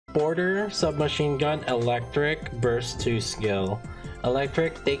Border, submachine gun, electric, burst 2 skill.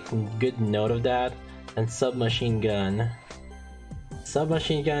 Electric, take good note of that. And submachine gun.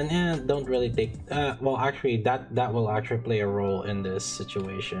 Submachine gun, don't really take well actually that will actually play a role in this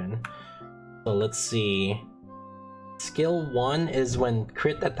situation. So let's see. Skill 1 is when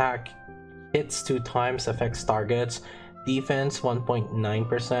crit attack hits 2 times, affects targets. Defense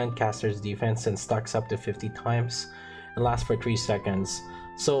 1.9%, caster's defense, and stacks up to 50 times and lasts for 3 seconds.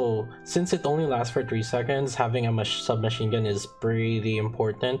 So since it only lasts for 3 seconds, having a submachine gun is pretty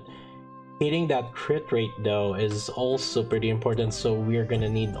important. Hitting that crit rate though is also pretty important, so we're gonna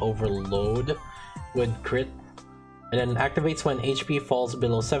need overload with crit. And then activates when HP falls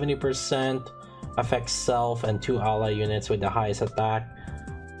below 70%, affects self and 2 ally units with the highest attack.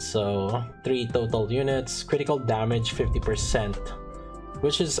 So 3 total units, critical damage 50%,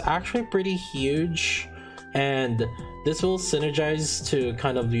 which is actually pretty huge. And this will synergize to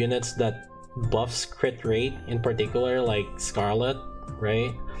kind of units that buffs crit rate, in particular like Scarlet,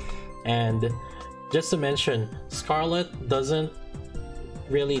 right? And just to mention, Scarlet doesn't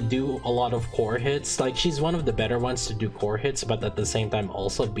really do a lot of core hits. Like, she's one of the better ones to do core hits, but at the same time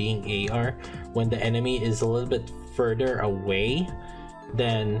also being AR, when the enemy is a little bit further away,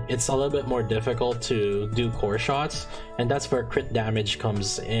 then it's a little bit more difficult to do core shots, and that's where crit damage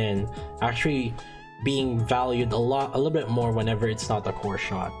comes in, actually being valued a little bit more whenever it's not a core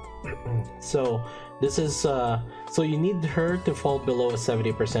shot. So this is so you need her to fall below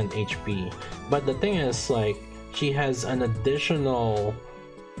 70% HP, but the thing is, like, she has an additional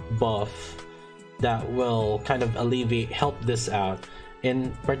buff that will kind of help this out.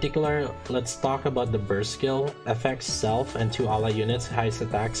 In particular, let's talk about the burst skill. Affects self and 2 ally units, highest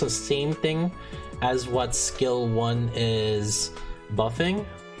attack. So same thing as what skill 1 is buffing,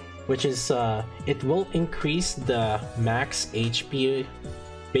 which is it will increase the max HP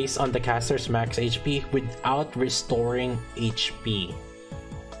based on the caster's max HP without restoring HP.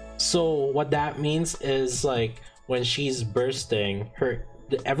 So what that means is, like, when she's bursting,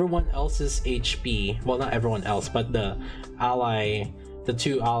 everyone else's HP, well, not everyone else, but the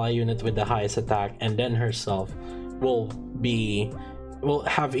 2 ally unit with the highest attack and then herself will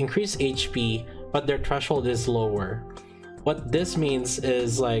have increased HP, but their threshold is lower. What this means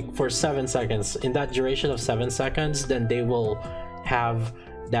is, like, for 7 seconds, in that duration of 7 seconds, then they will have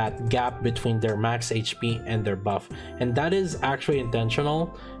that gap between their max HP and their buff, and that is actually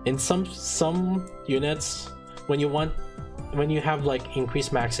intentional. In some units, when you have like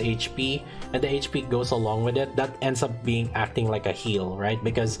increased max HP and the HP goes along with it, that ends up acting like a heal, right?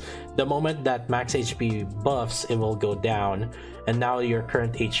 Because the moment that max HP buffs, it will go down, and now your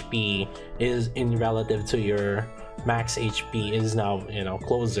current HP is, in relative to your max HP, is now, you know,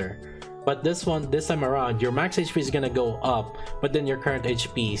 closer. But this time around, your max HP is gonna go up, but then your current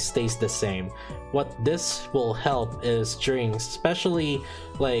HP stays the same. What this will help is especially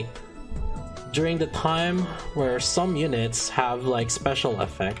like during the time where some units have like special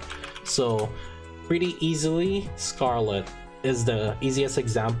effect. So pretty easily, Scarlet is the easiest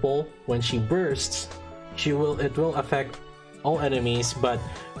example. When she bursts, it will affect all enemies, but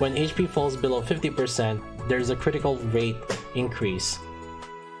when HP falls below 50%, there's a critical rate increase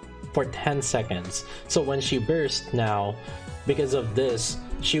for 10 seconds. So when she bursts now, because of this,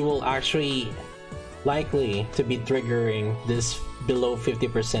 she will actually likely to be triggering this below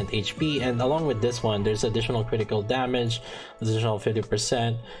 50% HP, and along with this one, there's additional critical damage, additional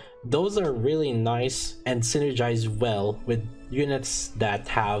 50%. Those are really nice and synergize well with units that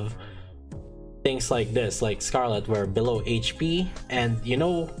have things like this, like Scarlet, where below HP. And you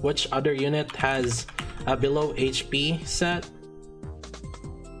know which other unit has a below HP set?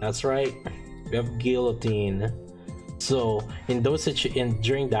 That's right, we have Guillotine. So in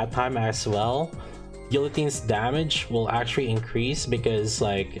during that time as well, Guillotine's damage will actually increase because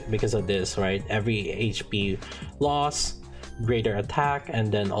of this, right? Every HP loss, greater attack,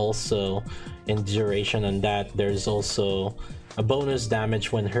 and then also in duration on that, there's also a bonus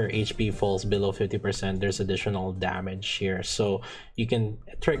damage when her HP falls below 50%. There's additional damage here, so you can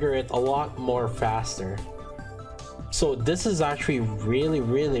trigger it a lot more faster. So this is actually really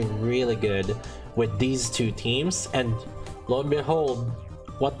good with these two teams. And lo and behold,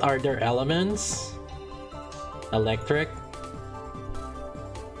 what are their elements? Electric.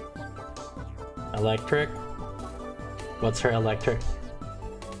 What's her electric?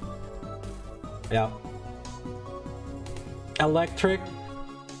 Yeah, electric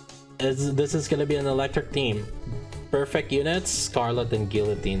this is gonna be an electric team. Perfect units, Scarlet and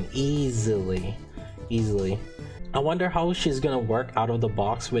Guillotine, easily. I wonder how she's gonna work out of the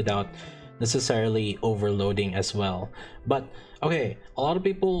box without necessarily overloading as well. But okay, a lot of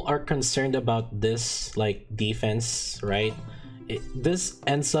people are concerned about this like defense, right? This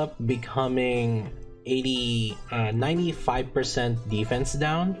ends up becoming 95% defense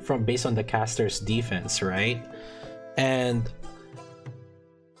down from based on the caster's defense, right? And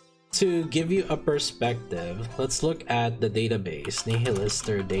to give you a perspective, let's look at the database,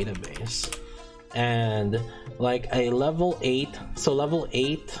 Nihilister database, and like a level 8, so level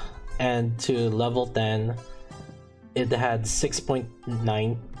 8 and to level 10, it had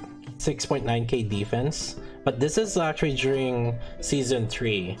 6.9k defense, but this is actually during season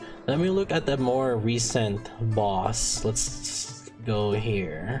 3. Let me look at the more recent boss. Let's go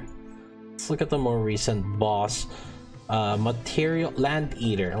here. Let's look at the more recent boss. Material Land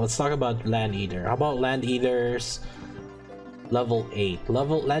Eater. Let's talk about Land Eater. How about Land Eater's level 8?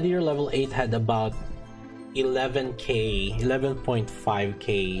 Land Eater level 8 had about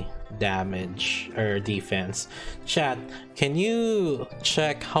 11.5k damage or defense. Chat, can you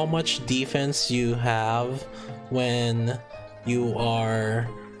check how much defense you have when you are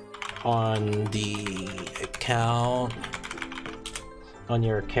on the account? On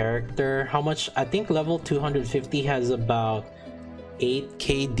your character, how much? I think level 250 has about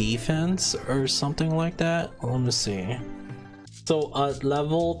 8k defense or something like that. Let me see. So at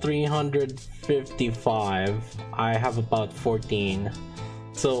level 355 I have about 14,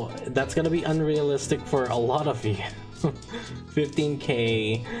 so that's gonna be unrealistic for a lot of you.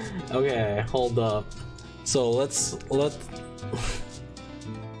 15k. Okay, hold up. So let's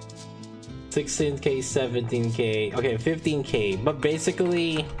 16k, 17k, okay, 15k. But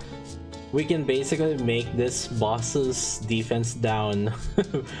basically, we can basically make this boss's defense down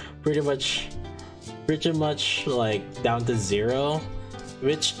pretty much like down to 0,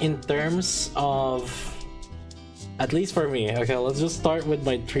 which in terms of, at least for me, okay, let's just start with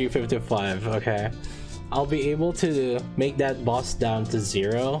my 355. Okay, I'll be able to make that boss down to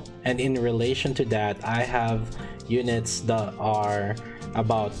 0, and in relation to that, I have units that are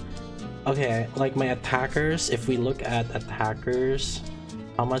about, okay, like my attackers. If we look at attackers,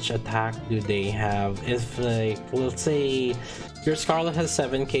 how much attack do they have? If like, let's say your Scarlet has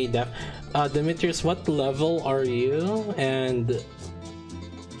 7k def. Demetrius, what level are you, and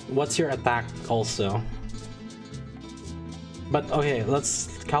what's your attack also? But okay,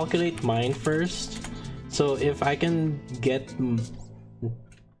 let's calculate mine first. So if I can get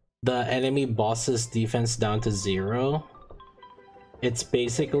the enemy boss's defense down to 0, it's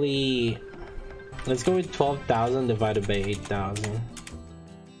basically, let's go with 12,000 divided by 8,000.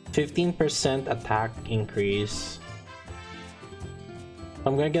 15% attack increase.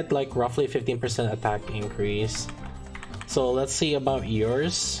 I'm gonna get like roughly 15% attack increase. So let's see about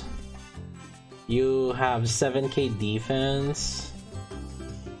yours. You have 7k defense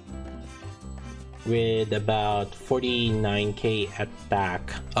with about 49k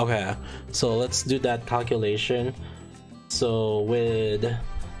attack. Okay, so let's do that calculation. So with,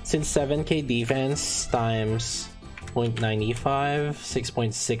 since 7k defense times 0.95,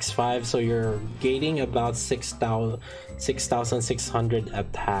 6.65, so you're gaining about 6,600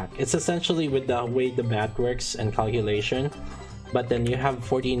 attack. It's essentially with the way the math works and calculation, but then you have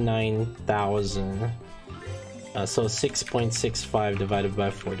 49,000, so 6.65 divided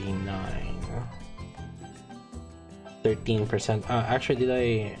by 49, 13%.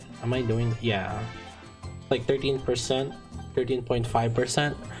 Actually, am I doing, yeah, like 13%,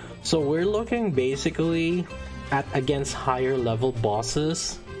 13.5%. So we're looking basically at, against higher level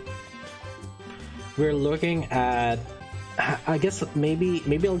bosses, we're looking at, I guess maybe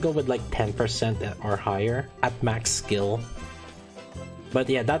I'll go with like 10% or higher at max skill. But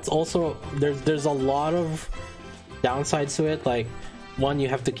yeah, that's also, there's a lot of downsides to it. Like, one, you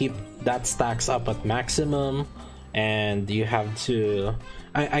have to keep that stacks up at maximum, and you have to,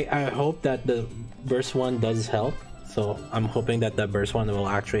 I hope that the burst one does help. So I'm hoping that the burst one will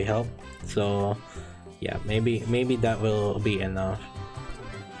actually help. So yeah, maybe that will be enough.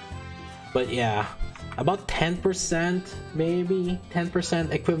 But yeah, about 10%, maybe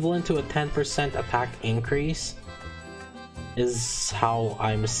 10%, equivalent to a 10% attack increase is how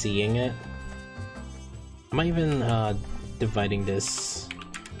I'm seeing it. Am I even dividing this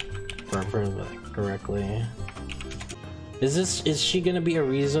correctly? Is she gonna be a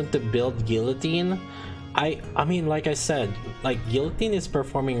reason to build Guillotine? I mean, like I said, like Guillotine is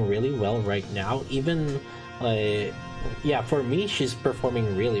performing really well right now. Even like, yeah, for me, she's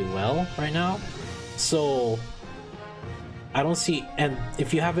performing really well right now. So I don't see, and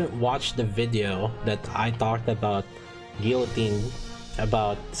if you haven't watched the video that I talked about Guillotine,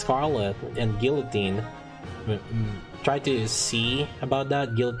 about Scarlet and Guillotine, try to see about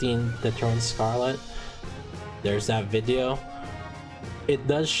that, Guillotine dethrones Scarlet. There's that video. It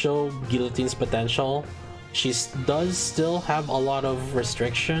does show Guillotine's potential. She does still have a lot of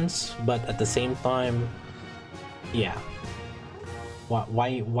restrictions, but at the same time, yeah.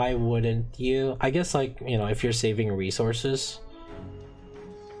 Why wouldn't you? I guess, like, you know, if you're saving resources.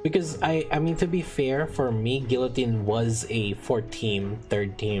 Because I mean, to be fair, for me, Guillotine was a 4-team,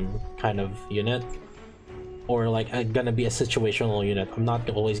 3rd team kind of unit. Or like gonna be a situational unit. I'm not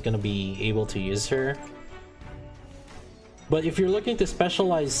always gonna be able to use her. But if you're looking to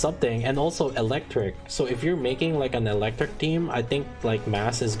specialize something, and also electric, so if you're making like an electric team, I think like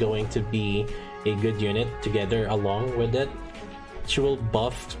Mast is going to be a good unit together along with it. She will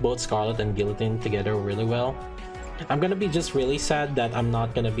buff both Scarlet and Guillotine together really well. I'm gonna be just really sad that I'm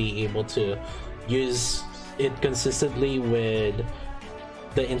not gonna be able to use it consistently with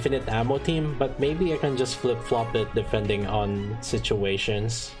the infinite ammo team, but maybe I can just flip-flop it depending on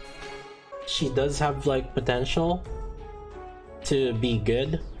situations. She does have like potential to be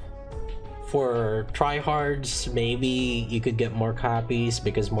good. For tryhards, maybe you could get more copies,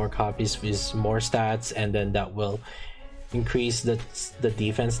 because more copies is more stats, and then that will increase the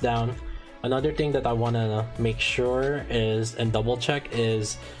defense down. Another thing that I want to make sure is, and double check,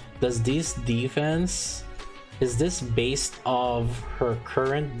 is does this defense, is this based off her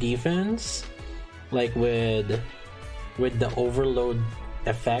current defense, like with the overload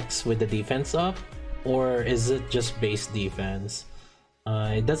effects with the defense up, or is it just base defense?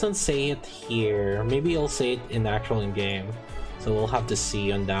 It doesn't say it here. Maybe it'll say it in actual in-game, so we'll have to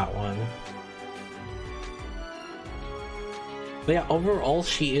see on that one. But yeah, overall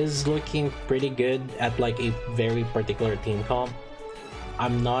she is looking pretty good at like a very particular team comp.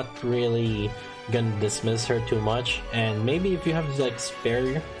 I'm not really gonna dismiss her too much, and maybe if you have like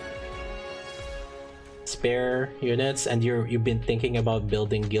spare units and you've been thinking about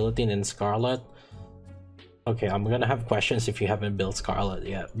building Guillotine and Scarlet. Okay, I'm gonna have questions if you haven't built Scarlet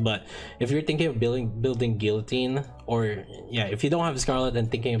yet, but if you're thinking of building Guillotine, or yeah, if you don't have Scarlet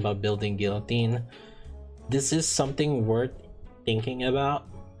and thinking about building Guillotine, this is something worth thinking about.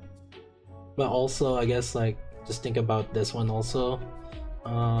 But also, I guess, like, just think about this one also.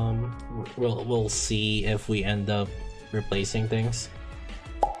 We'll see if we end up replacing things.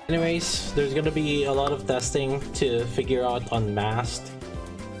 Anyways, there's gonna be a lot of testing to figure out on Mast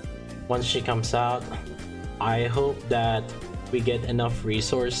once she comes out. I hope that we get enough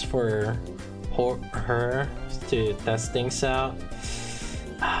resource for her to test things out.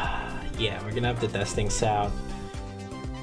 Yeah, we're gonna have to test things out.